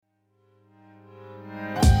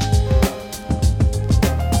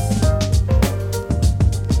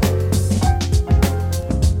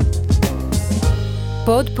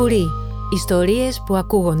Ποτ-πουρί. Ιστορίες που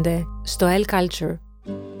ακούγονται στο El Culture.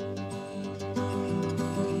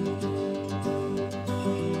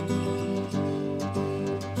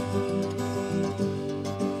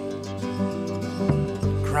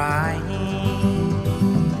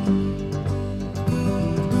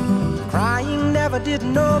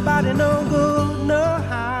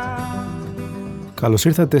 Καλώς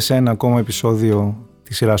ήρθατε σε ένα ακόμα επεισόδιο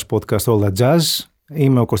της σειράς podcast All That Jazz.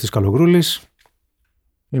 Είμαι ο Κωστής Καλογρούλης.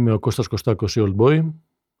 Είμαι ο Κώστας Κωστάκος, η Old Boy.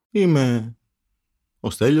 Είμαι ο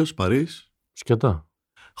Στέλιος Παρρής. Σκετά.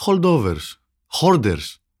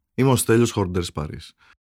 Hoarders. Είμαι ο Στέλιος Παρρής.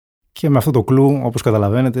 Και με αυτό το κλου, όπως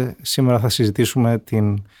καταλαβαίνετε, σήμερα θα συζητήσουμε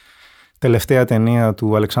την τελευταία ταινία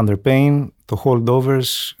του Αλεξάντερ Πέιν, το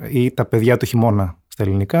Holdovers ή τα παιδιά του Χειμώνα στα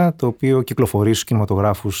ελληνικά, το οποίο κυκλοφορεί στους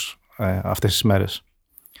κινηματογράφους αυτές τις μέρες.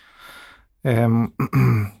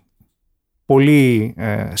 Πολύ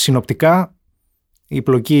συνοπτικά, η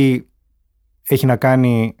πλοκή έχει να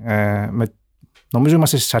κάνει με, νομίζω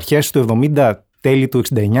είμαστε στις αρχές του 70, τέλη του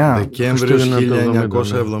 69. Δεκέμβριος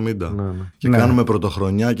 1970. Ναι. Και κάνουμε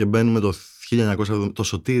πρωτοχρονιά και μπαίνουμε το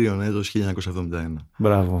σωτήριον έτος 1971.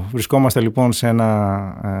 Μπράβο. Βρισκόμαστε λοιπόν σε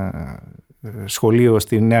ένα σχολείο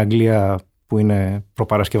στη Νέα Αγγλία που είναι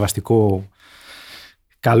προπαρασκευαστικό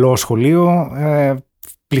καλό σχολείο.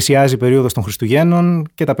 Πλησιάζει η περίοδος των Χριστουγέννων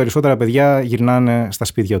και τα περισσότερα παιδιά γυρνάνε στα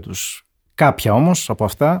σπίτια τους. Κάποια όμως από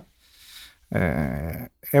αυτά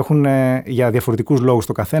έχουν για διαφορετικούς λόγους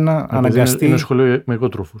το καθένα αναγκαστεί... Είναι σχολείο με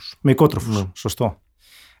οικότροφους. Με οικότροφους, σωστό.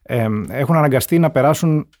 Έχουν αναγκαστεί να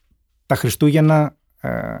περάσουν τα Χριστούγεννα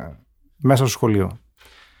μέσα στο σχολείο.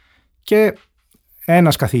 Και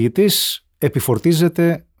ένας καθηγητής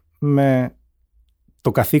επιφορτίζεται με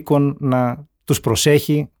το καθήκον να τους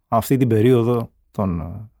προσέχει αυτή την περίοδο των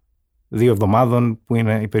 2 εβδομάδων που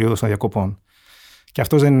είναι η περίοδος των διακοπών. Και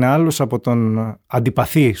αυτός δεν είναι άλλος από τον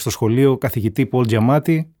αντιπαθή στο σχολείο καθηγητή Πολ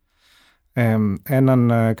Τζιαμάτι,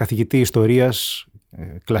 έναν καθηγητή ιστορίας,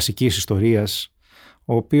 κλασικής ιστορίας,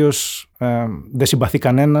 ο οποίος δεν συμπαθεί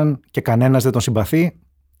κανέναν και κανένας δεν τον συμπαθεί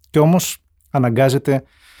και όμως αναγκάζεται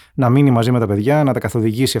να μείνει μαζί με τα παιδιά, να τα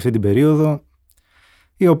καθοδηγήσει αυτή την περίοδο,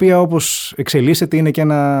 η οποία όπως εξελίσσεται είναι και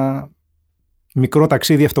ένα μικρό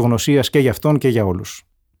ταξίδι αυτογνωσίας και για αυτόν και για όλους.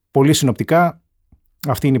 Πολύ συνοπτικά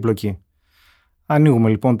αυτή είναι η πλοκή. Ανοίγουμε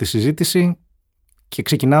λοιπόν τη συζήτηση και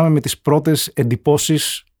ξεκινάμε με τις πρώτες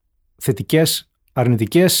εντυπώσεις θετικές,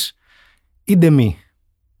 αρνητικές ή ντεμή.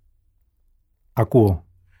 Ακούω.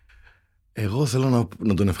 Εγώ θέλω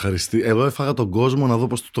να τον ευχαριστήσω. Εγώ έφαγα τον κόσμο να δω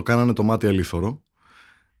πώς το κάνανε το μάτι αλήθωρο.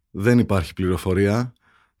 Δεν υπάρχει πληροφορία.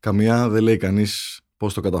 Καμία, δεν λέει κανείς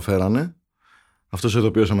πώς το καταφέρανε. Αυτός ο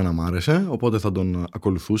ειδοποιός εμένα μ' άρεσε, οπότε θα τον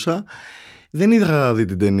ακολουθούσα. Δεν είδα δει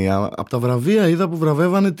την ταινία. Από τα βραβεία είδα που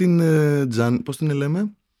βραβεύανε την πώς την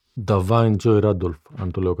λέμε? Divine Joy Randolph,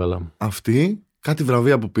 αν το λέω καλά. Αυτή, κάτι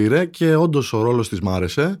βραβεία που πήρε και όντως ο ρόλος της μ'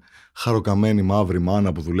 άρεσε. Χαροκαμένη μαύρη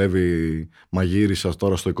μάνα που δουλεύει μαγείρισα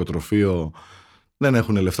τώρα στο οικοτροφείο. Δεν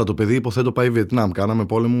έχουν λεφτά το παιδί, υποθέτω πάει Βιετνάμ. Κάναμε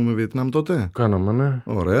πόλεμο με Βιετνάμ τότε. Κάναμε, ναι.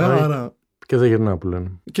 Ωραία. Άρα... Και δεν γυρνά που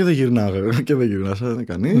λένε. Και δεν γυρνά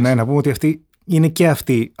κανείς. Ναι, να πούμε ότι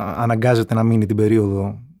αυτή αναγκάζεται να μείνει την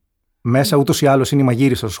περίοδο μέσα. Ούτως ή άλλως είναι η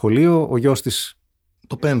μαγείρισα στο σχολείο. Ο γιος της.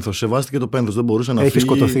 Το πένθος, σεβάστηκε το πένθος. Δεν μπορούσε να φύγει. Έχει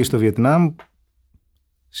σκοτωθεί στο Βιετνάμ.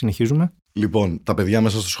 Συνεχίζουμε. Λοιπόν, τα παιδιά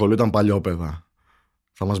μέσα στο σχολείο ήταν παλιόπαιδα.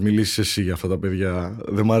 Θα μας μιλήσεις εσύ για αυτά τα παιδιά.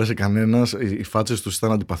 Δεν μ' άρεσε κανένας. Οι φάτσες τους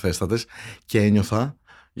ήταν αντιπαθέστατες και ένιωθα,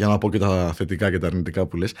 για να πω και τα θετικά και τα αρνητικά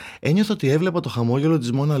που λες, ένιωθα ότι έβλεπα το χαμόγελο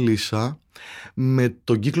της Μόνα Λίσα με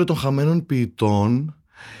τον κύκλο των χαμένων ποιητών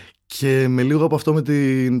και με λίγο από αυτό με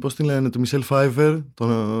την, πώς την λένε, το Μισελ Φάιφερ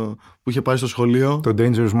που είχε πάει στο σχολείο. Το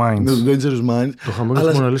Dangerous Minds. Το χαμόγελο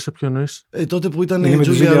της Μόνα Λίσα ποιο εννοείς? Τότε που ήταν η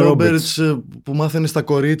Τζούλια Ρόμπερτς που μάθαινε στα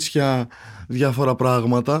κορίτσια διάφορα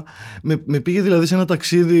πράγματα. Με πήγε δηλαδή σε ένα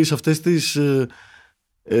ταξίδι σε αυτές τις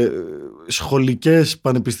σχολικές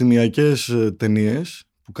πανεπιστημιακές ταινίες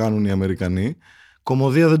που κάνουν οι Αμερικανοί.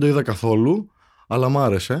 Κωμωδία δεν το είδα καθόλου, αλλά μ'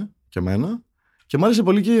 άρεσε και εμένα. Και μ' άρεσε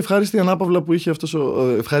πολύ και η ευχάριστη ανάπαυλα που είχε αυτός,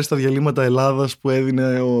 ευχάριστα διαλύματα Ελλάδας που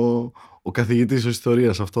έδινε ο καθηγητής της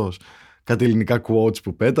ιστορίας αυτός. Κάτι ελληνικά quotes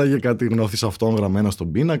που πέταγε, κάτι γνώθεις αυτόν γραμμένα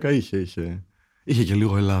στον πίνακα, είχε και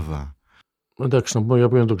λίγο Ελλάδα. Εντάξει, να πούμε για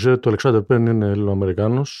ποιον το ξέρετε, το Αλεξάντερ Πέιν είναι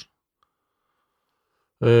Ελληνοαμερικάνος.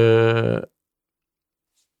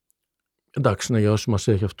 Εντάξει, ναι, για όσοι μας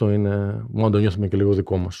έχει αυτό είναι, μόνο το νιώθουμε και λίγο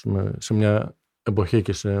δικό μας. Σε μια εποχή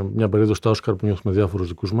και σε μια περίοδο στα όσκαρ που νιώθουμε διάφορους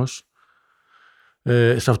δικούς μας.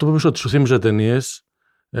 Σε αυτό που είπες ότι σου θύμιζε ταινίες,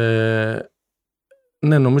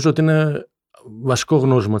 ναι, νομίζω ότι είναι βασικό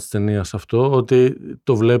γνώσμα της ταινίας αυτό, ότι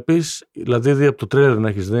το βλέπεις, δηλαδή από το τρέλερ να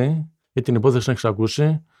έχεις δει ή την υπόθεση να έχεις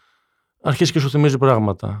ακούσει, αρχίσει και σου θυμίζει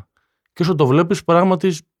πράγματα. Και όσο το βλέπεις,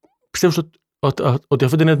 πράγματι πιστεύεις ότι αυτή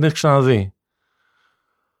την ταινία την έχεις ξαναδεί.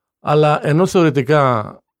 Αλλά ενώ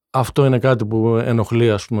θεωρητικά αυτό είναι κάτι που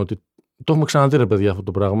ενοχλεί, ας πούμε, ότι το έχουμε ξαναδεί, ρε παιδιά, αυτό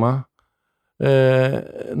το πράγμα,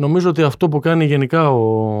 νομίζω ότι αυτό που κάνει γενικά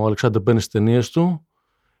ο Αλεξάντερ Πέιν στις ταινίες του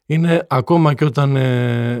είναι, ακόμα και όταν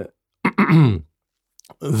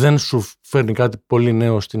δεν σου φέρνει κάτι πολύ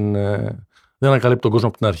νέο, δεν ανακαλύπτει τον κόσμο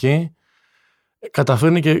από την αρχή,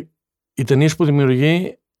 καταφέρνει και οι ταινίες που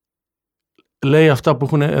δημιουργεί λέει αυτά που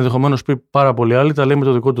έχουν ενδεχομένως πει πάρα πολλοί άλλοι, τα λέει με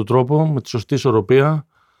τον δικό του τρόπο, με τη σωστή ισορροπία,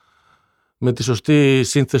 με τη σωστή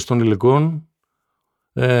σύνθεση των υλικών,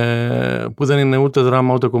 που δεν είναι ούτε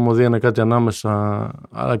δράμα ούτε κωμωδία, είναι κάτι ανάμεσα,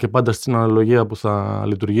 αλλά και πάντα στην αναλογία που θα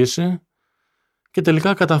λειτουργήσει, και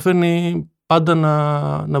τελικά καταφέρνει πάντα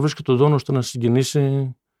να βρίσκει τον τόνο ώστε να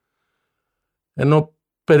συγκινήσει, ενώ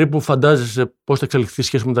περίπου φαντάζεσαι πώς θα εξελιχθεί η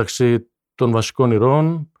σχέση μεταξύ των βασικών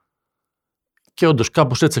ηρώων, και όντως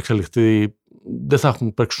κάπως έτσι εξελιχθεί. Δεν θα έχουν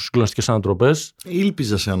υπάρξει συγκλονιστικές ανατροπές.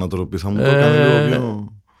 Ήλπιζα σε ανατροπή, θα μου το έκανε λίγο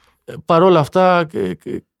πιο... Παρόλα αυτά,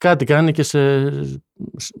 κάτι κάνει και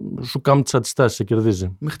σου κάνει τις αντιστάσεις, σε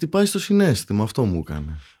κερδίζει. Με χτυπάει στο συναίσθημα, αυτό μου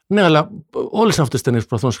έκανε. Ναι, αλλά όλες αυτές τις ταινίες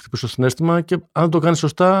προσπαθούν να σε χτυπήσουν στο συναίσθημα, και αν το κάνεις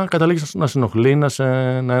σωστά, καταλήγεις να σε ενοχλεί,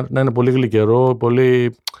 να είναι πολύ γλυκερό,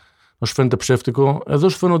 να σου φαίνεται ψεύτικο. Εδώ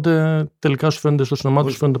σου φαίνονται, τελικά σου φαίνεται στο σινεμά,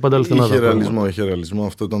 σου φαίνονται πάντα αληθινά. Είχε ρεαλισμό.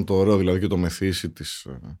 Αυτό ήταν το ωραίο, δηλαδή, και το μεθύσι της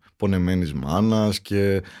πονεμένης μάνας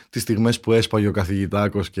και τις στιγμές που έσπαγε ο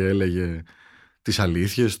καθηγητάκος και έλεγε τις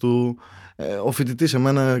αλήθειες του. Ο φοιτητής,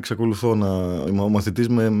 εμένα εξακολουθώ ο μαθητής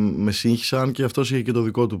με σύγχυσαν, και αυτός είχε και το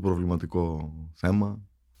δικό του προβληματικό θέμα.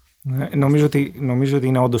 Νομίζω ότι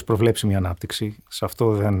είναι όντως προβλέψιμη ανάπτυξη. Σε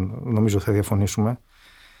αυτό δεν νομίζω θα διαφωνήσουμε.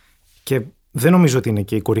 Και δεν νομίζω ότι είναι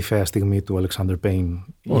και η κορυφαία στιγμή του Αλεξάντερ Πέιν.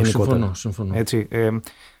 Συμφωνώ. Έτσι,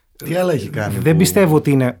 τι άλλα έχει κάνει? Δεν πιστεύω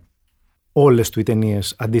ότι είναι όλες του οι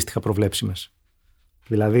ταινίες αντίστοιχα προβλέψιμες.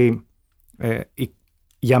 Δηλαδή,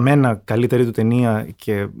 για μένα καλύτερη του ταινία,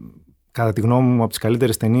 και κατά τη γνώμη μου από τις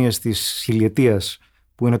καλύτερες ταινίες της χιλιετίας,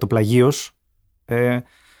 που είναι το Πλαγίος,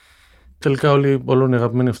 τελικά όλων η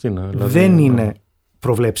αγαπημένη αυτή είναι. Δηλαδή, δεν είναι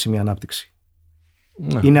προβλέψιμη ανάπτυξη.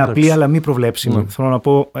 Ναι, είναι απλή αλλά μη προβλέψιμη. Ναι. Θέλω να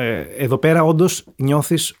πω, εδώ πέρα όντως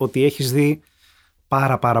νιώθεις ότι έχεις δει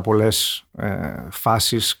πάρα πολλές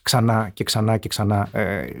φάσεις ξανά και ξανά και ξανά.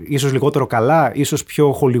 Ίσως λιγότερο καλά, ίσως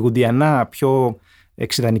πιο χολιγουντιανά, πιο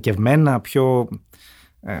εξειδανικευμένα, πιο...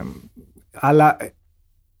 αλλά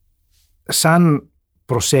σαν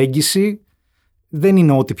προσέγγιση δεν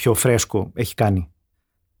είναι ό,τι πιο φρέσκο έχει κάνει.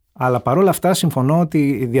 Αλλά παρόλα αυτά συμφωνώ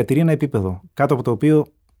ότι διατηρεί ένα επίπεδο κάτω από το οποίο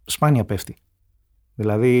σπάνια πέφτει.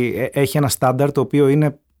 Δηλαδή έχει ένα στάνταρ το οποίο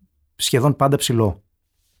είναι σχεδόν πάντα ψηλό.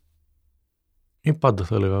 Ή πάντα,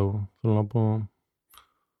 θα έλεγα εγώ. Θέλω να πω,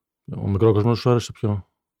 ο μικρό κοσμός σου άρεσε πιο?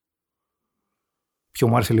 Ποιο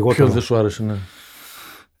μου άρεσε λιγότερο? Ποιο δεν σου άρεσε, ναι?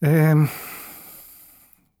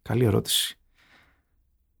 Καλή ερώτηση.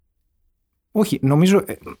 Όχι,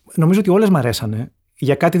 νομίζω ότι όλες μ' αρέσανε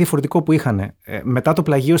για κάτι διαφορετικό που είχαν. Μετά το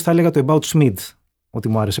Πλαγίος θα έλεγα το About Smith, ότι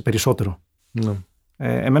μου άρεσε περισσότερο. Ναι.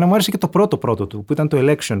 Εμένα μου άρεσε και το πρώτο του, που ήταν το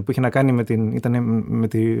Election, που είχε να κάνει με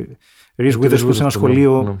τη Reese Witherspoon σε ένα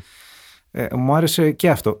σχολείο. Ναι. Μου άρεσε και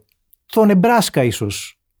αυτό. Το Νεμπράσκα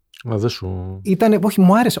ίσως. Μα δεν σου... Όχι,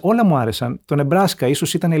 μου άρεσε, όλα μου άρεσαν. Το Νεμπράσκα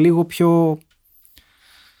ίσως ήταν λίγο πιο...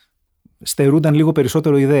 Στερούνταν λίγο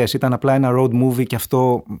περισσότερο ιδέες. Ήταν απλά ένα road movie, και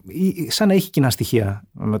αυτό σαν να έχει κοινά στοιχεία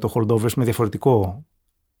με το Holdovers, με διαφορετικό...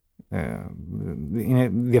 είναι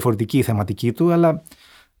διαφορετική η θεματική του, αλλά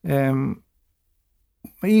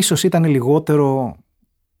ίσως ήταν λιγότερο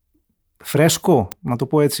φρέσκο, να το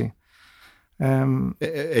πω έτσι.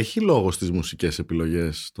 Έχει λόγο στις μουσικές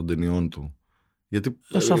επιλογές των ταινιών του? Γιατί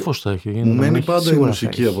σαφώς θα έχει. Μου μένει πάντα η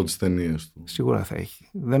μουσική από τις ταινίες του. Σίγουρα θα έχει.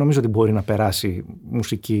 Δεν νομίζω ότι μπορεί να περάσει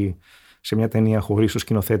μουσική σε μια ταινία χωρίς ο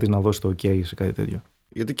σκηνοθέτης να δώσει το OK σε κάτι τέτοιο.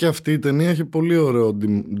 Γιατί και αυτή η ταινία έχει πολύ ωραίο...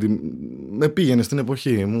 με πήγαινε στην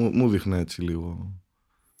εποχή, μου δείχνε έτσι λίγο.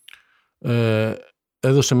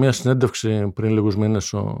 Έδωσε μια συνέντευξη πριν λίγους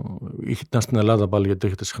μήνες, ήταν στην Ελλάδα πάλι, γιατί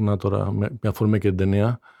έχετε συχνά τώρα μια αφορμή και την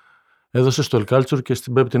ταινία. Έδωσε στο El Culture και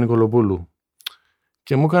στην Πέπτη Νικολοπούλου.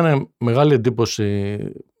 Και μου έκανε μεγάλη εντύπωση,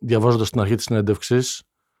 διαβάζοντας την αρχή της συνέντευξης,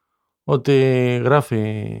 ότι γράφει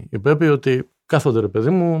η Πέπη ότι κάθονται, ρε παιδί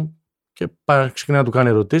μου, και ξεκινάει να του κάνει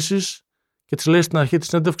ερωτήσεις, και της λέει στην αρχή της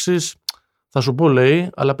συνέντευξης, θα σου πω, λέει,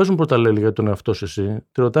 αλλά πες μου πρώτα, λέει, για τον εαυτό σου εσύ.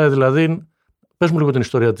 Τη ρωτάει δηλαδή, πες μου λίγο την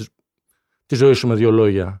ιστορία της ζωής σου με 2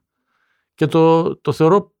 λόγια. Και το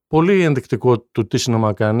θεωρώ πολύ ενδεικτικό του τι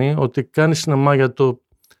σινεμά κάνει, ότι κάνει σινεμά για το...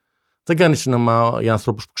 Δεν κάνει σινεμά για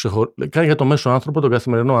ανθρώπους που ξεχωρίζουν. Κάνει για το μέσο άνθρωπο, τον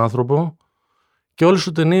καθημερινό άνθρωπο, και όλες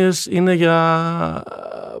οι ταινίες είναι για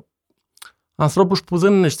ανθρώπους που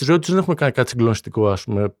δεν είναι στη ζωή τους, δεν έχουν κάνει κάτι συγκλονιστικό, ας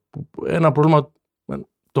πούμε. Ένα πρόβλημα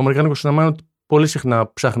το αμερικάνικο σινεμά είναι ότι πολύ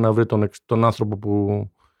συχνά ψάχνει να βρει τον άνθρωπο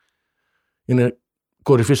που είναι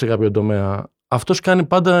κορυφή σε κάποιο τομέα. Αυτός κάνει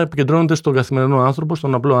πάντα, επικεντρώνεται στον καθημερινό άνθρωπο,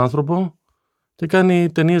 στον απλό άνθρωπο και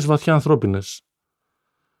κάνει ταινίες βαθιά ανθρώπινες.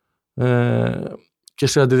 Και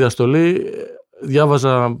σε αντιδιαστολή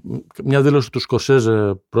διάβαζα μια δήλωση του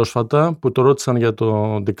Σκορσέζε πρόσφατα που το ρώτησαν για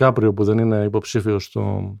τον Ντικάπριο που δεν είναι υποψήφιος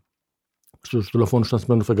στους δολοφόνους του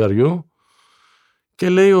ανθισμένου φεγγαριού και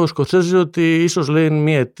λέει ο Σκορσέζε ότι ίσως λέει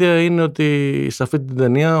μια αιτία είναι ότι σε αυτή την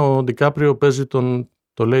ταινία ο Ντικάπριο παίζει τον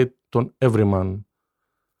everyman.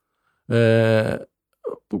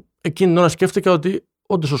 Εκείνη την ώρα σκέφτηκα ότι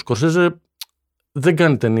όντως ο Σκορσέζε δεν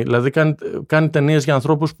κάνει ταινίες, δηλαδή κάνει ταινίες για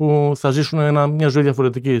ανθρώπους που θα ζήσουν μια ζωή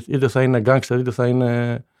διαφορετική. Είτε θα είναι γκάνγκστερ, είτε θα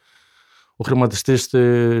είναι ο χρηματιστής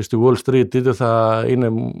στη Wall Street, είτε θα είναι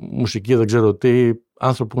μουσική, δεν ξέρω τι,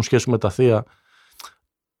 άνθρωποι που έχουν σχέση με τα θεία.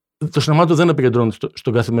 Το σινεμά του δεν επικεντρώνεται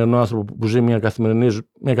στον καθημερινό άνθρωπο που ζει μια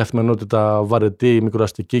καθημερινότητα βαρετή,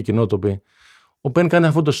 μικροαστική, κοινότοπη. Ο Πέιν κάνει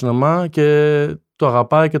αυτό το σινεμά και το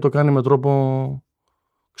αγαπάει και το κάνει με τρόπο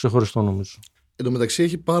ξεχωριστό, νομίζω. Εν τω μεταξύ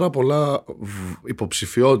έχει πάρα πολλά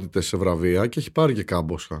υποψηφιότητες σε βραβεία και έχει πάρει και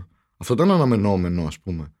κάμποσα. Αυτό ήταν αναμενόμενο, ας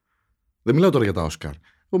πούμε. Δεν μιλάω τώρα για τα όσκαρ.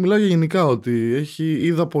 Εγώ μιλάω για γενικά ότι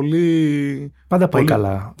είδα πολύ. Πάντα πάει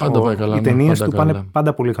καλά. Οι ταινίες του πάνε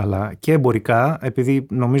πάντα πολύ καλά. Και εμπορικά, επειδή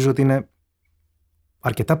νομίζω ότι είναι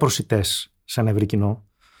αρκετά προσιτές σε ένα ευρύ κοινό.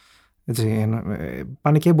 Έτσι,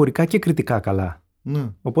 πάνε και εμπορικά και κριτικά καλά. Ναι.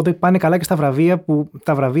 Οπότε πάνε καλά και στα βραβεία που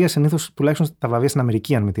τα βραβεία συνήθως, τουλάχιστον τα βραβεία στην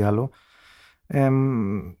Αμερική, αν μη τι άλλο.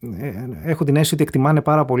 Έχω την αίσθηση ότι εκτιμάνε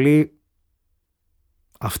πάρα πολύ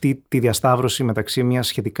αυτή τη διασταύρωση μεταξύ μιας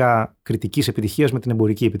σχετικά κριτικής επιτυχίας με την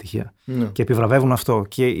εμπορική επιτυχία. Ναι. Και επιβραβεύουν αυτό.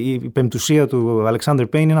 Και η πεμπτουσία του Αλεξάντερ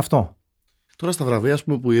Πέιν είναι αυτό. Τώρα στα βραβεία, ας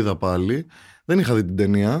πούμε, που είδα πάλι, δεν είχα δει την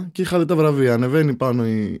ταινία και είχα δει τα βραβεία. Ανεβαίνει πάνω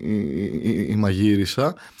η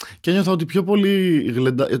μαγείρισα και ένιωθα ότι πιο πολύ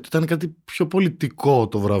ότι ήταν κάτι πιο πολιτικό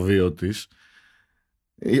το βραβείο της.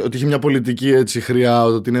 Ότι είχε μια πολιτική έτσι χρειά,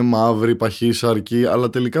 ότι είναι μαύρη, παχύσαρκη, αλλά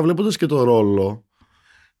τελικά βλέποντας και το ρόλο,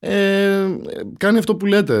 κάνει αυτό που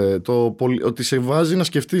λέτε, ότι σε βάζει να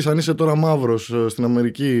σκεφτείς αν είσαι τώρα μαύρος στην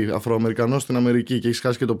Αμερική, Αφροαμερικανός στην Αμερική και έχεις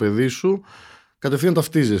χάσει και το παιδί σου, κατευθείαν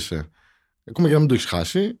ταυτίζεσαι. Ακόμα και να μην το έχεις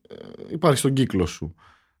χάσει, υπάρχει στον κύκλο σου.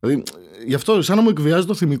 Δηλαδή, γι' αυτό σαν να μου εκβιάζει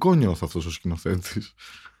το θυμικό νιώθω αυτός ο σκηνοθέτης.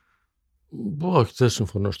 Όχι, δεν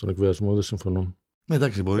συμφωνώ στον εκβιασμό, δεν συμφωνώ.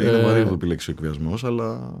 Εντάξει, μπορεί να βαρύ το επιλέξει ο εκβιασμός,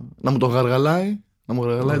 αλλά να μου το γαργαλάει, να μου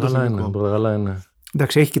γαργαλάει το θυμικό. Ναι.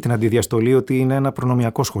 Εντάξει, έχει και την αντιδιαστολή ότι είναι ένα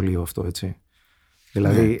προνομιακό σχολείο αυτό, έτσι.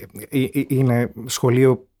 Δηλαδή, είναι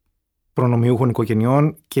σχολείο προνομιούχων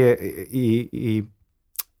οικογενειών και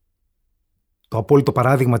το απόλυτο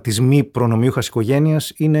παράδειγμα της μη προνομιούχας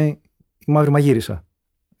οικογένειας είναι η μαύρη μαγείρισα.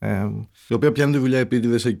 Η οποία πιάνει τη δουλειά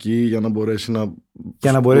επίτηδες εκεί για να μπορέσει να.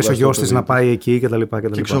 Για να μπορέσει ο γιος της να πάει εκεί κτλ.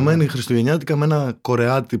 Και ξωμένη χριστουγεννιάτικα με ένα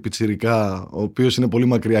Κορεάτη πιτσιρικά, ο οποίος είναι πολύ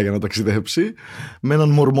μακριά για να ταξιδέψει, με έναν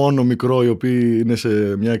Μορμόνο μικρό, ο οποίος είναι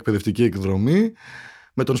σε μια εκπαιδευτική εκδρομή,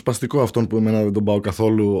 με τον σπαστικό αυτόν που εμένα δεν τον πάω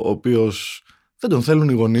καθόλου, ο οποίος δεν τον θέλουν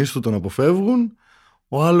οι γονείς του, τον αποφεύγουν.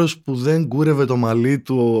 Ο άλλος που δεν κούρευε το μαλλί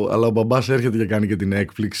του, αλλά ο μπαμπάς έρχεται και κάνει και την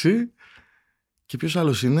έκπληξη. Και ποιος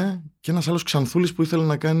άλλος είναι? Και ένας άλλος ξανθούλης που ήθελε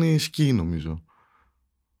να κάνει σκι, νομίζω.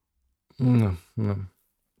 Ναι.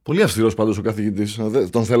 Πολύ αυστηρός πάντως ο καθηγητής.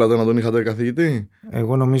 Τον θέλατε να τον είχατε καθηγητή?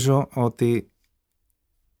 Εγώ νομίζω ότι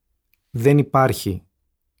δεν υπάρχει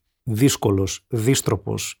δύσκολος,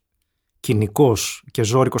 δύστροπος, κοινικός και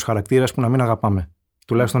ζώρικος χαρακτήρας που να μην αγαπάμε.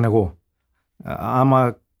 Τουλάχιστον εγώ.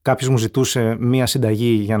 Άμα κάποιος μου ζητούσε μία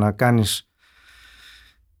συνταγή για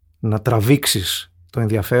να τραβήξεις το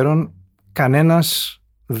ενδιαφέρον, κανένας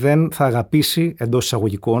δεν θα αγαπήσει εντός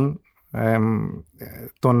εισαγωγικών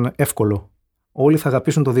τον εύκολο. Όλοι θα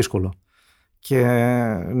αγαπήσουν το δύσκολο. Και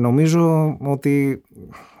νομίζω ότι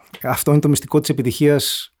αυτό είναι το μυστικό της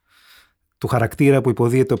επιτυχίας του χαρακτήρα που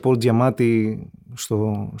υποδίεται ο Πολ Τζιαμάτι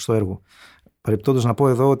στο έργο. Παρεπτόντως να πω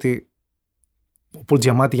εδώ ότι ο Πολ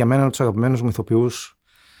Τζιαμάτι για μένα είναι από τους αγαπημένους μου ηθοποιούς,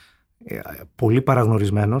 πολύ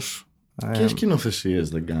παραγνωρισμένος. Και σκηνοθεσίες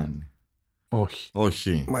δεν κάνει?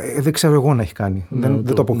 Όχι. Δεν ξέρω εγώ να έχει κάνει. Δεν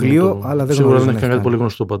το αποκλείω, αλλά δεν σίγουρα γνωρίζω. Δεν έχει κάνει κάτι πολύ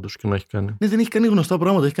γνωστό πάντως και να έχει κάνει. Ναι, δεν έχει κάνει γνωστά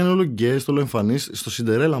πράγματα. Έχει κάνει όλο guest, όλο εμφανής. Στο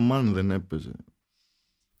Σιντερέλα Μάν δεν έπαιζε.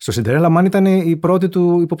 Στο Σιντερέλα Μάν ήταν η πρώτη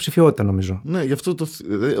του υποψηφιότητα, νομίζω. Ναι, γι' αυτό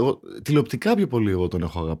τηλεοπτικά πιο πολύ εγώ τον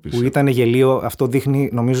έχω αγαπήσει. Που ήταν γελίο. Αυτό δείχνει,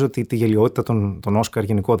 νομίζω, ότι τη γελιότητα των όσκαρ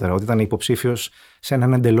γενικότερα. Ότι ήταν υποψήφιος σε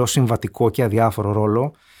έναν εντελώς συμβατικό και αδιάφορο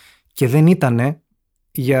ρόλο. Και δεν ήταν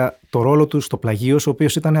για το ρόλο του στο Πλαγίος, ο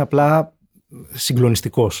οποίος ήταν απλά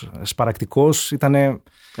συγκλονιστικός, σπαρακτικός, ήταν.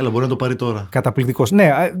 Έλα, μπορεί να το πάρει τώρα. Καταπληκτικός.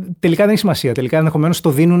 Ναι, τελικά δεν έχει σημασία. Τελικά ενδεχομένως το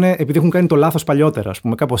δίνουν επειδή έχουν κάνει το λάθος παλιότερα, ας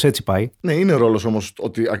πούμε. Κάπως έτσι πάει. Ναι, είναι ρόλος όμως που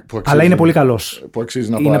αξίζει. Αλλά είναι πολύ καλός. Που αξίζει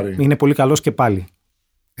να πάρει. Είναι πολύ καλός και πάλι.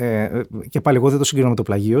 Και πάλι εγώ δεν το συγκρίνω με το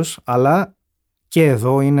Πλαγίος, αλλά και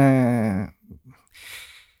εδώ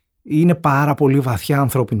είναι πάρα πολύ βαθιά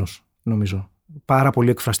ανθρώπινος, νομίζω. Πάρα πολύ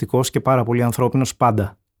εκφραστικός και πάρα πολύ ανθρώπινος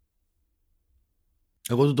πάντα.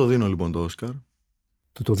 Εγώ του το δίνω λοιπόν το όσκαρ.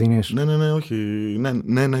 Του το δίνεις? Ναι, όχι.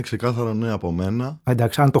 Ναι, ξεκάθαρα ναι από μένα.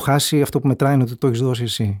 Εντάξει, αν το χάσει, αυτό που μετράει είναι ότι το έχεις δώσει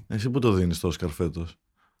εσύ. Εσύ που το δίνεις το όσκαρ φέτος?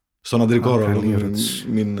 Στον αντρικό ρόλο,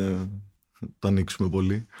 μην το ανοίξουμε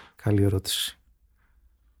πολύ. Καλή ερώτηση.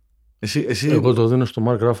 Εσύ... Εγώ το δίνω στο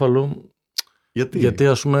Μαρκ Ράφαλο. Γιατί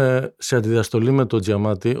ας πούμε σε αντιδιαστολή με τον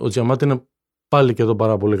Τζιαμάτι, ο Τζιαμάτι είναι πάλι και εδώ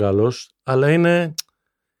πάρα πολύ καλός, αλλά είναι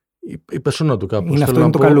η περσόνα του κάπως. Είναι αυτό, είναι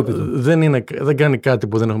το καλούπι του. Δεν κάνει κάτι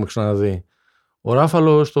που δεν έχουμε ξαναδεί. Ο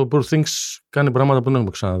Ράφαλο στο Poor Things κάνει πράγματα που δεν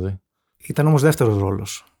έχουμε ξαναδεί. Ήταν όμως δεύτερος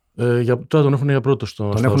ρόλος. Τώρα τον έχουν για πρώτο στο.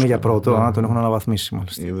 Τον έχουν για πρώτο, τον έχουν αναβαθμίσει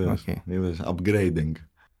μάλιστα. Είδες, upgrading.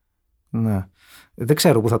 Ναι. Δεν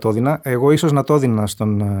ξέρω πού θα το έδινα. Εγώ ίσως να το έδινα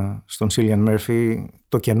στον Cillian Murphy,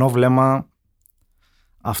 το κενό βλέμμα,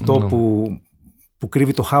 αυτό που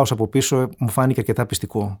κρύβει το χάος από πίσω, μου φάνηκε αρκετά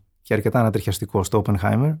πιστικό και αρκετά ανατριχιαστικό στο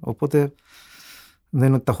Oppenheimer, οπότε δεν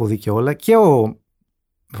είναι ότι τα έχω δει και όλα. Και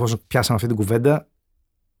εφόσον πιάσαμε αυτή την κουβέντα,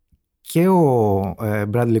 και ο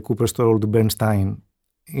Bradley Cooper στο ρόλο του Bernstein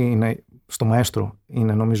είναι στο Μαέστρο,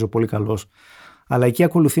 είναι νομίζω πολύ καλός, αλλά εκεί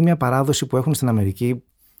ακολουθεί μια παράδοση που έχουν στην Αμερική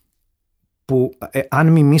που αν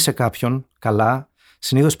μιμείσαι κάποιον καλά,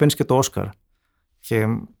 συνήθως παίρνεις και το όσκαρ. Και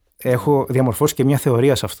έχω διαμορφώσει και μια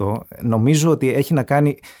θεωρία σε αυτό. Νομίζω ότι έχει να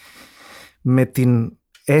κάνει με την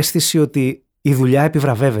αίσθηση ότι η δουλειά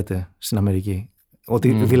επιβραβεύεται στην Αμερική.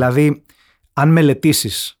 Ότι δηλαδή αν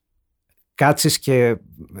μελετήσεις, κάτσεις και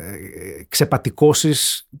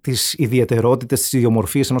ξεπατικώσεις τις ιδιαιτερότητες, τις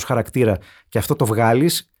ιδιομορφίες ενός χαρακτήρα και αυτό το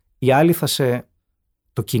βγάλεις, οι άλλοι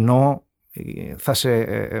το κοινό θα σε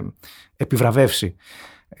επιβραβεύσει.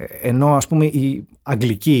 Ενώ ας πούμε η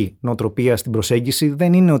αγγλική νοοτροπία στην προσέγγιση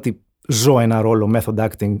δεν είναι ότι ζω ένα ρόλο method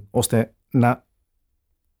acting ώστε να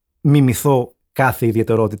μιμηθώ κάθε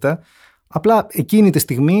ιδιαιτερότητα. Απλά εκείνη τη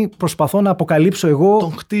στιγμή προσπαθώ να αποκαλύψω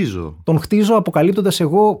εγώ. Τον χτίζω αποκαλύπτοντας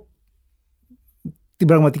εγώ την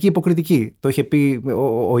πραγματική υποκριτική. Το είχε πει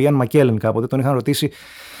ο Ιαν Μακέλεν κάποτε, τον είχαν ρωτήσει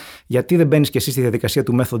γιατί δεν μπαίνεις κι εσύ στη διαδικασία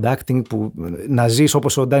του method acting που να ζεις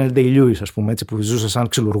όπως ο Daniel Day-Lewis, ας πούμε, έτσι, που ζούσε σαν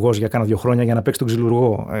ξυλουργός για κάνα 2 χρόνια για να παίξει τον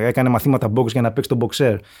ξυλουργό. Έκανε μαθήματα box για να παίξει τον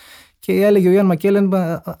boxer. Και έλεγε ο Ιαν Μακέλεν,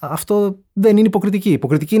 αυτό δεν είναι υποκριτική. Η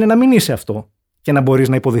υποκριτική είναι να μην είσαι αυτό και να μπορείς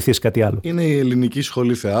να υποδηθείς κάτι άλλο. Είναι η ελληνική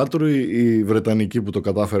σχολή θεάτρου, η βρετανική που το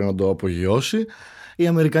κατάφερε να το απογειώσει. Οι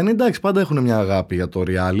Αμερικανοί, εντάξει, πάντα έχουν μια αγάπη για το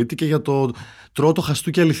reality και για το τρώω το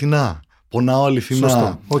χαστούκι αληθινά. Πονάω αληθινά.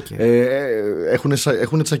 Σωστό. Okay.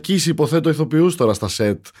 Έχουν τσακίσει, υποθέτω, ηθοποιούς τώρα στα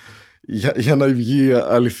σετ για να βγει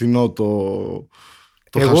αληθινό το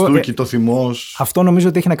χαστούκι, το θυμός. Αυτό νομίζω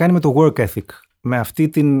ότι έχει να κάνει με το work ethic. Με αυτή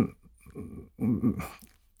την.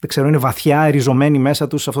 Δεν ξέρω, είναι βαθιά ριζωμένη μέσα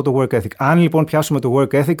τους αυτό το work ethic. Αν λοιπόν πιάσουμε το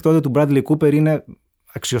work ethic, τότε του Bradley Cooper είναι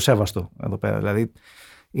αξιοσέβαστο εδώ πέρα. Δηλαδή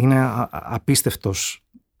είναι απίστευτος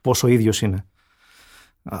πόσο ίδιος είναι.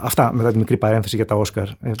 Αυτά μετά τη μικρή παρένθεση για τα Όσκαρ.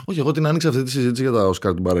 Όχι, εγώ την άνοιξα αυτή τη συζήτηση για τα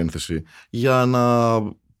Όσκαρ την παρένθεση για να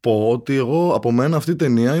πω ότι από μένα αυτή η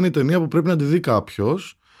ταινία είναι η ταινία που πρέπει να τη δει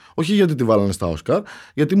κάποιος. Όχι γιατί τη βάλανε στα Όσκαρ,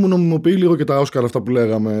 γιατί μου νομιμοποιεί λίγο και τα Όσκαρ αυτά που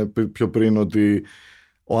λέγαμε πιο πριν, ότι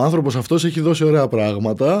ο άνθρωπος αυτός έχει δώσει ωραία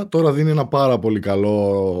πράγματα, τώρα δίνει ένα πάρα πολύ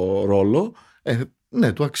καλό ρόλο,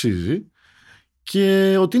 ναι, του αξίζει,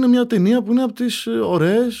 και ότι είναι μια ταινία που είναι από τις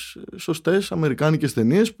ωραίες, σωστές αμερικάνικες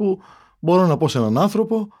ταινίες που μπορώ να πω σε έναν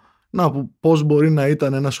άνθρωπο πώς μπορεί να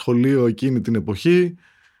ήταν ένα σχολείο εκείνη την εποχή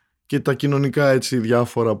και τα κοινωνικά έτσι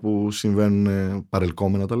διάφορα που συμβαίνουν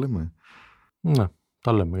παρελκόμενα, τα λέμε. Ναι,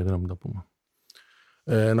 τα λέμε, γιατί να μην τα πούμε.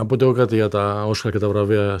 Να πω και εγώ κάτι για τα Όσκαρ και τα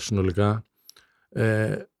βραβεία συνολικά.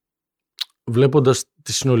 Βλέποντας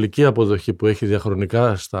τη συνολική αποδοχή που έχει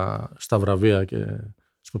διαχρονικά στα βραβεία και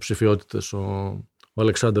στις υποψηφιότητες ο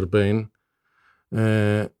Αλεξάντερ Πέιν,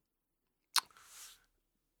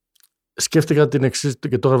 σκέφτηκα την εξής,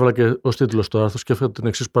 και το έβαλα και ως τίτλο στο άρθρο, σκέφτηκα την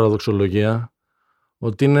εξής παραδοξολογία,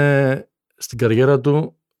 ότι είναι στην καριέρα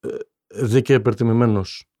του δίκαια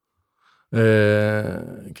υπερτιμημένος.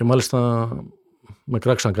 Και μάλιστα με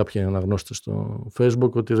κράξαν κάποιοι αναγνώστες στο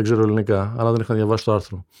Facebook ότι δεν ξέρω ελληνικά, αλλά δεν είχα διαβάσει το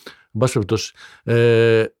άρθρο. Εν πάση περιπτώσει,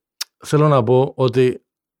 θέλω να πω ότι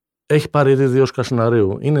έχει πάρει ήδη 2 Όσκαρ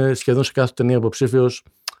σεναρίου. Είναι σχεδόν σε κάθε ταινία υποψήφιος,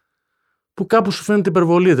 που κάπου σου φαίνεται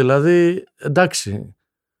υπερβολή. Δηλαδή, εντάξει.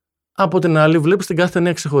 Από την άλλη, βλέπεις την κάθε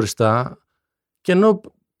ταινία ξεχωριστά Και ενώ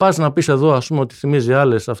πας να πεις εδώ, ας πούμε, ότι θυμίζει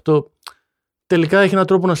άλλες, αυτό τελικά έχει έναν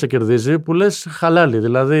τρόπο να σε κερδίζει που λες χαλάλι.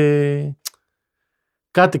 Δηλαδή,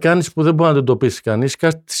 κάτι κάνεις που δεν μπορεί να το εντοπίσει κανείς.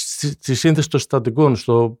 Στη σύνθεση των συστατικών,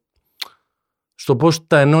 στο πώς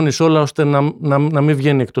τα ενώνεις όλα ώστε να μην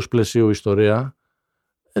βγαίνει εκτός πλαισίου η ιστορία.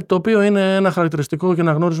 Το οποίο είναι ένα χαρακτηριστικό και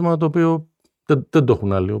ένα γνώρισμα το οποίο δεν το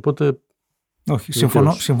έχουν άλλοι. Οπότε. Όχι,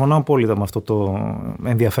 συμφωνώ απόλυτα με αυτό το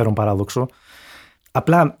ενδιαφέρον παράδοξο.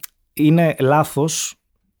 Απλά είναι λάθος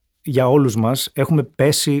για όλους μας. Έχουμε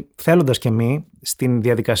πέσει, θέλοντας και εμείς, στην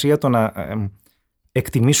διαδικασία το να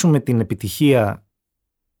εκτιμήσουμε την επιτυχία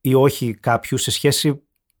ή όχι κάποιου σε σχέση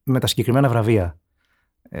με τα συγκεκριμένα βραβεία.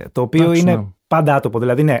 Το οποίο είναι πάντα άτομο.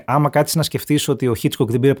 Δηλαδή, ναι, άμα κάτσεις να σκεφτείς ότι ο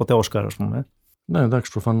Χίτσκοκ δεν πήρε ποτέ όσκαρ, ας πούμε. Ναι,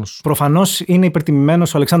 εντάξει, προφανώς. Προφανώς είναι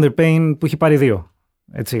υπερτιμημένος ο Αλεξάντερ Πέιν που έχει πάρει 2.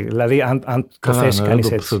 Έτσι, δηλαδή, αν το θέσει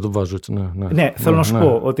κανείς έτσι. Το βάζω έτσι, ναι, θέλω να σου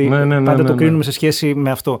πω ότι πάντα το κρίνουμε σε σχέση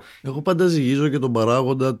με αυτό. Εγώ πάντα ζυγίζω και τον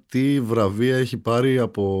παράγοντα τι βραβεία έχει πάρει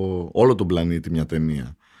από όλο τον πλανήτη μια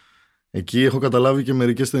ταινία. Εκεί έχω καταλάβει και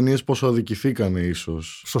μερικές ταινίες πόσο αδικηθήκανε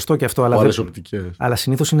ίσως. Σωστό και αυτό, αλλά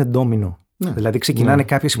συνήθως είναι ντόμινο. Ναι. Δηλαδή ξεκινάνε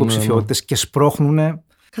κάποιες υποψηφιότητες και σπρώχνουν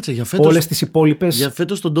όλες τις υπόλοιπες. Για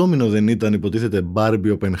φέτος το ντόμινο δεν ήταν, υποτίθεται,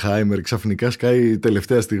 Barbie, Oppenheimer, ξαφνικά σκάει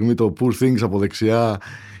τελευταία στιγμή το Poor Things από δεξιά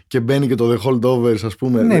και μπαίνει και το The Holdovers, ας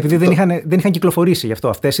πούμε. Ναι, επειδή δεν είχαν κυκλοφορήσει γι' αυτό.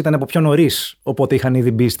 Αυτές ήταν από πιο νωρίς, οπότε είχαν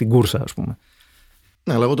ήδη μπει στην κούρσα, ας πούμε.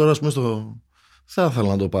 Ναι, αλλά εγώ τώρα, ας πούμε, θα ήθελα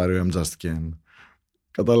να το πάρει ο I'm Just Ken.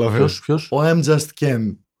 Καταλαβαίνεις. Ποιος? Ο I'm Just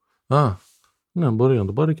Ken. Ναι, μπορεί να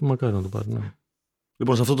το πάρει και μακάρι να το πάρει, ναι.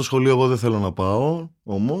 Λοιπόν, σε αυτό το σχολείο εγώ δεν θέλω να πάω,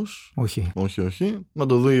 όμως. Όχι. Να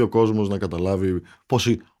το δει ο κόσμος, να καταλάβει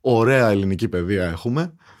πόση ωραία ελληνική παιδεία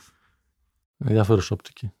έχουμε. Ενδιαφέρουσα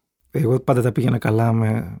οπτική. Εγώ πάντα τα πήγαινα καλά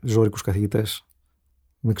με ζώρικους καθηγητές.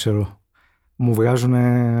 Δεν ξέρω. Μου βγάζουν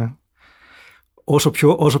όσο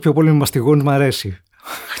πιο πολύ με μαστιγώνουν, μ' αρέσει.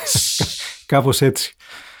 Κάπως έτσι.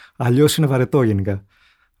 Αλλιώς είναι βαρετό γενικά.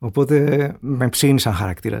 Οπότε με ψήνει σαν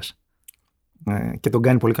χαρακτήρας. Και τον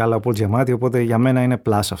κάνει πολύ καλά ο Πολ Τζιαμάτι, οπότε για μένα είναι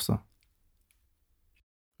πλάς αυτό.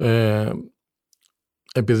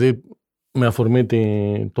 Επειδή με αφορμή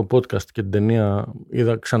το podcast και την ταινία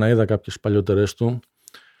ξαναείδα κάποιες παλιότερες του,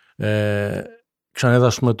 ξαναείδα,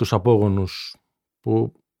 ας πούμε, τους απόγονους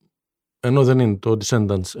που ενώ δεν είναι το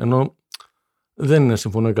Descendants, ενώ δεν είναι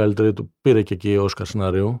συμφωνία καλύτερη του, πήρε και εκεί όσκαρ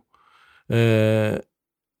σενάριο.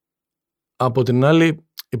 Από την άλλη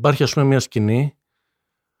υπάρχει, ας πούμε, μια σκηνή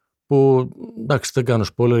που, εντάξει, δεν κάνω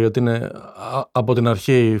spoiler γιατί είναι από την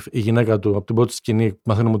αρχή η γυναίκα του, από την πρώτη σκηνή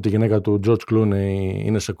μαθαίνουμε ότι η γυναίκα του George Clooney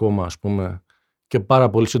είναι σε κόμμα, ας πούμε, και πάρα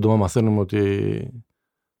πολύ σύντομα μαθαίνουμε ότι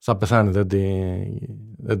θα πεθάνει,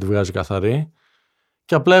 δεν τη βγάζει καθαρή,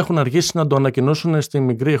 και απλά έχουν αργήσει να το ανακοινώσουν στη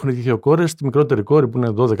μικρή, έχουν 2 κόρες, τη μικρότερη κόρη που είναι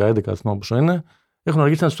 12-11, θυμάμαι πόσο είναι, έχουν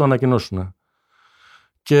αργήσει να το ανακοινώσουν.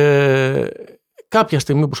 Και κάποια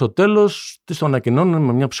στιγμή που στο τέλος της το ανακοινώνουν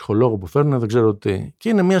με μια ψυχολόγο που φέρνουν, δεν ξέρω τι. Και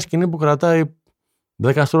είναι μια σκηνή που κρατάει 10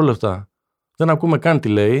 δευτερόλεπτα. Δεν ακούμε καν τι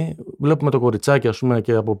λέει. Βλέπουμε το κοριτσάκι, ας πούμε,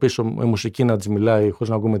 και από πίσω η μουσική να της μιλάει, χωρίς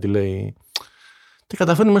να ακούμε τι λέει. Και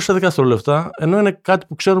καταφέρνει μέσα σε 10 δευτερόλεπτα, ενώ είναι κάτι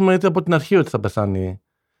που ξέρουμε ήδη από την αρχή ότι θα πεθάνει,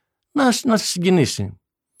 να σε συγκινήσει.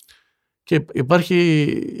 Και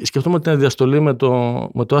υπάρχει, σκεφτούμε την διαστολή με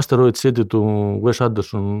το Asteroid City του Wes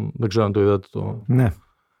Anderson. Δεν ξέρω αν το είδατε. Ναι.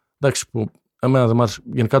 Εντάξει, που εμένα δεν μ' άρεσε.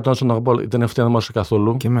 Γενικά τον αγαπάω, ήταν αυτή, δεν μ' άρεσε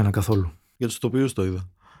καθόλου. Και εμένα καθόλου. Για τους ηθοποιούς το είδα.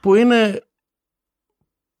 Που είναι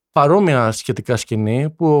παρόμοια σχετικά σκηνή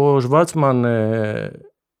που ο Σβάρτσμαν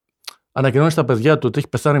ανακοινώνει στα παιδιά του ότι έχει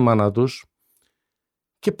πεθάνει η μάνα τους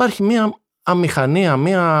και υπάρχει μια αμηχανία,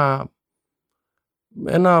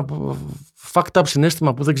 ένα fucked up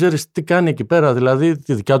συναίσθημα που δεν ξέρεις τι κάνει εκεί πέρα. Δηλαδή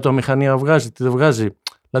τη δικιά του αμηχανία βγάζει, τι δεν βγάζει.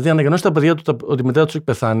 Δηλαδή ανακοινώνει στα παιδιά του ότι η μητέρα τους έχει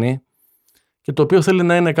πεθάνει και το οποίο θέλει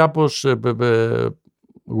να είναι κάπως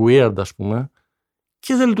weird, ας πούμε,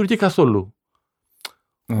 και δεν λειτουργεί καθόλου.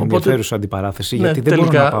 Ενδιαφέρουσα αντιπαράθεση, ναι, γιατί δεν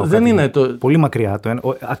μπορώ να πάω δεν είναι πολύ μακριά.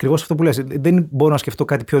 Ακριβώς αυτό που λες. Δεν μπορώ να σκεφτώ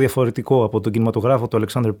κάτι πιο διαφορετικό από τον κινηματογράφο του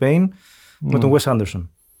Αλεξάντερ Πέιν με τον Wes Anderson.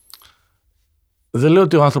 Δεν λέω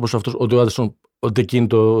ότι ο άνθρωπος αυτός, ότι ο Anderson,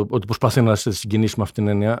 ότι προσπαθεί να σε συγκινήσει με αυτήν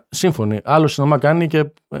την έννοια. Σύμφωνοι. Άλλο σινεμά κάνει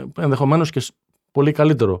και ενδεχομένως και πολύ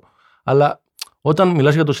καλύτερο. Αλλά όταν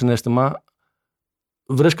μιλάς για το συναίσθημα,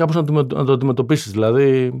 βρες κάπως να το αντιμετωπίσεις.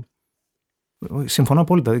 Δηλαδή. Συμφωνώ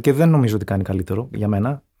απόλυτα και δεν νομίζω ότι κάνει καλύτερο για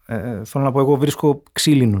μένα. Θέλω να πω, εγώ βρίσκω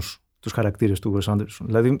ξύλινους τους χαρακτήρες του Wes Anderson.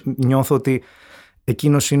 Δηλαδή νιώθω ότι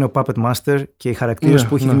εκείνος είναι ο puppet master και οι χαρακτήρες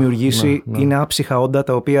που έχει δημιουργήσει είναι άψυχα όντα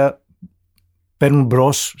τα οποία παίρνουν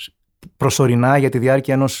μπρος προσωρινά για τη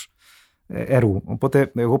διάρκεια ενός έργου.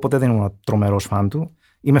 Οπότε εγώ ποτέ δεν ήμουν τρομερός φαν του.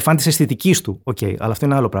 Είμαι φαν της αισθητικής του, αλλά αυτό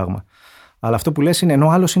είναι άλλο πράγμα. Αλλά αυτό που λες είναι, ενώ ο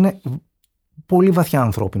άλλος είναι πολύ βαθιά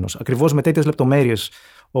ανθρώπινος. Ακριβώς με τέτοιες λεπτομέρειες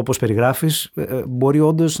όπως περιγράφεις, μπορεί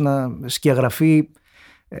όντως να σκιαγραφεί,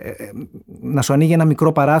 να σου ανοίγει ένα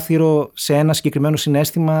μικρό παράθυρο σε ένα συγκεκριμένο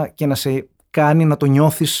συναίσθημα και να σε κάνει να το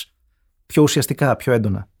νιώθεις πιο ουσιαστικά, πιο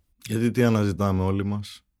έντονα. Γιατί τι αναζητάμε όλοι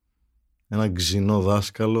μας? Ένα ξινό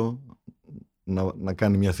δάσκαλο να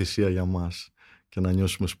κάνει μια θυσία για μας και να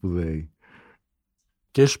νιώσουμε σπουδαίοι.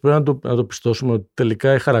 Και ίσως πρέπει να το πιστώσουμε ότι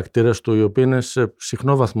τελικά οι χαρακτήρες του, οι οποίοι είναι σε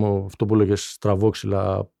συχνό βαθμό αυτό που λέγες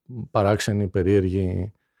στραβόξυλα, παράξενοι,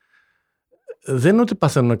 περίεργοι, δεν είναι ότι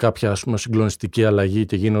παθαίνουν κάποια, ας πούμε, συγκλονιστική αλλαγή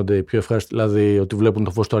και γίνονται οι πιο ευχάριστοι, δηλαδή ότι βλέπουν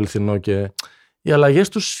το φως το αληθινό, και οι αλλαγές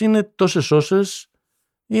τους είναι τόσες όσες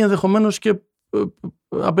ή ενδεχομένως και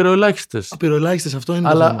απειροελάχιστες. Απειροελάχιστες, αυτό είναι.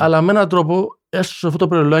 Αλλά με έναν τρόπο, έστω σε αυτό το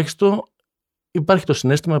απειροελάχιστο, υπάρχει το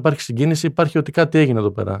συναίσθημα, υπάρχει συγκίνηση, υπάρχει ότι κάτι έγινε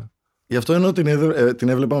εδώ πέρα. Γι' αυτό ενώ την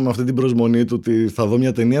έβλεπα με αυτή την προσμονή του ότι θα δω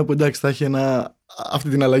μια ταινία που εντάξει θα έχει αυτή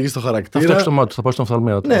την αλλαγή στο χαρακτήρα. Αυτό έχει το μάτι, θα πάω στον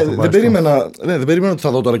οφθαλμία. Ναι, δεν περίμενα ότι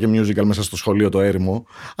θα δω τώρα και musical μέσα στο σχολείο το έρημο,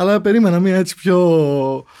 αλλά περίμενα μια έτσι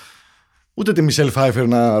πιο. Ούτε τη Μισελ Φάιφερ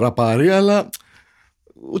να ραπάρει, αλλά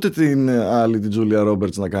ούτε την άλλη, την Τζούλια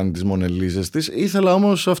Ρόμπερτς, να κάνει τις Μονελίζες της. Ήθελα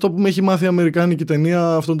όμως αυτό που με έχει μάθει η αμερικάνικη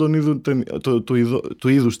ταινία αυτών του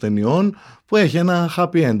είδους ταινιών, που έχει ένα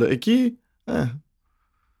happy end. Εκεί.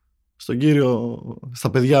 Στον κύριο, στα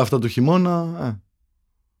παιδιά αυτά του Χειμώνα,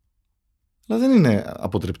 αλλά δεν είναι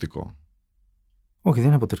αποτρεπτικό. Όχι, δεν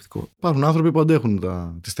είναι αποτρεπτικό. Υπάρχουν άνθρωποι που αντέχουν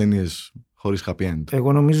τις ταινίες χωρίς happy end.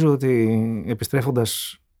 Εγώ νομίζω ότι,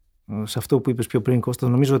 επιστρέφοντας σε αυτό που είπες πιο πριν, Κώστα,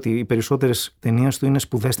 νομίζω ότι οι περισσότερες ταινίες του είναι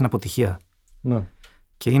σπουδές στην αποτυχία. Ναι.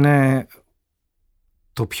 Και είναι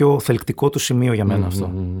το πιο θελκτικό του σημείο για μένα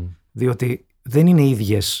αυτό. Διότι δεν είναι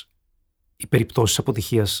ίδιες οι περιπτώσεις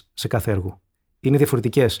αποτυχίας σε κάθε έργο. Είναι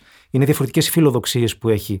διαφορετικές. Είναι διαφορετικές οι φιλοδοξίες που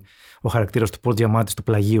έχει ο χαρακτήρας του Πολ Τζιαμάτι στο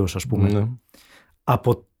Πλαγίος, ας πούμε,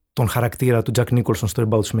 από τον χαρακτήρα του Τζακ Νίκολσον στο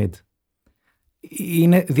About Smith.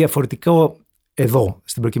 Είναι διαφορετικό εδώ,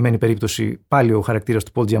 στην προκειμένη περίπτωση, πάλι ο χαρακτήρας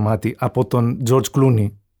του Πολ Τζιαμάτι από τον George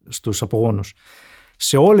Clooney στους Απογόνους.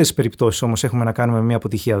 Σε όλες τις περιπτώσεις όμως έχουμε να κάνουμε μια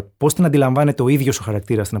αποτυχία. Πώς την αντιλαμβάνεται ο ίδιος ο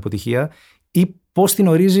χαρακτήρας την αποτυχία ή πώς την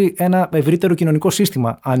ορίζει ένα ευρύτερο κοινωνικό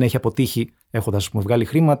σύστημα, αν έχει αποτύχει έχοντας βγάλει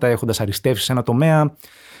χρήματα, έχοντας αριστεύσει σε ένα τομέα.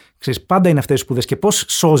 Ξέρεις, πάντα είναι αυτές οι σπουδές και πώς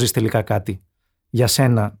σώζεις τελικά κάτι για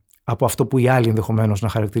σένα από αυτό που οι άλλοι ενδεχομένως να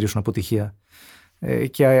χαρακτηρίσουν αποτυχία.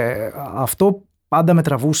 Και αυτό πάντα με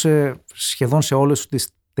τραβούσε σχεδόν σε όλες τις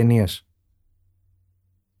ταινίες.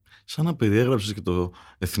 Σαν να περιέγραψες και το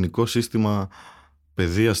εθνικό σύστημα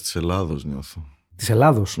παιδείας της Ελλάδος, νιώθω. Της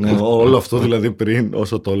Ελλάδος. Ναι, όλο αυτό δηλαδή πριν,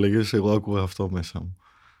 όσο το έλεγες, εγώ άκουγα αυτό μέσα μου.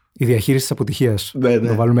 Η διαχείριση της αποτυχίας. Ναι.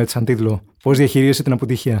 Το βάλουμε έτσι σαν τίτλο. Πώς διαχειρίζεσαι την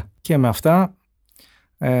αποτυχία. Και με αυτά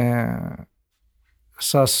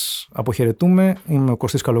σας αποχαιρετούμε. Είμαι ο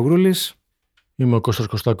Κωστής Καλογρούλης. Είμαι ο Κώστας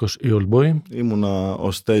Κωστάκος, η Old Boy. Ήμουνα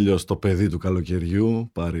ο Στέλιος, το παιδί του καλοκαιριού,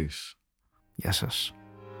 Παρρής. Γεια σας.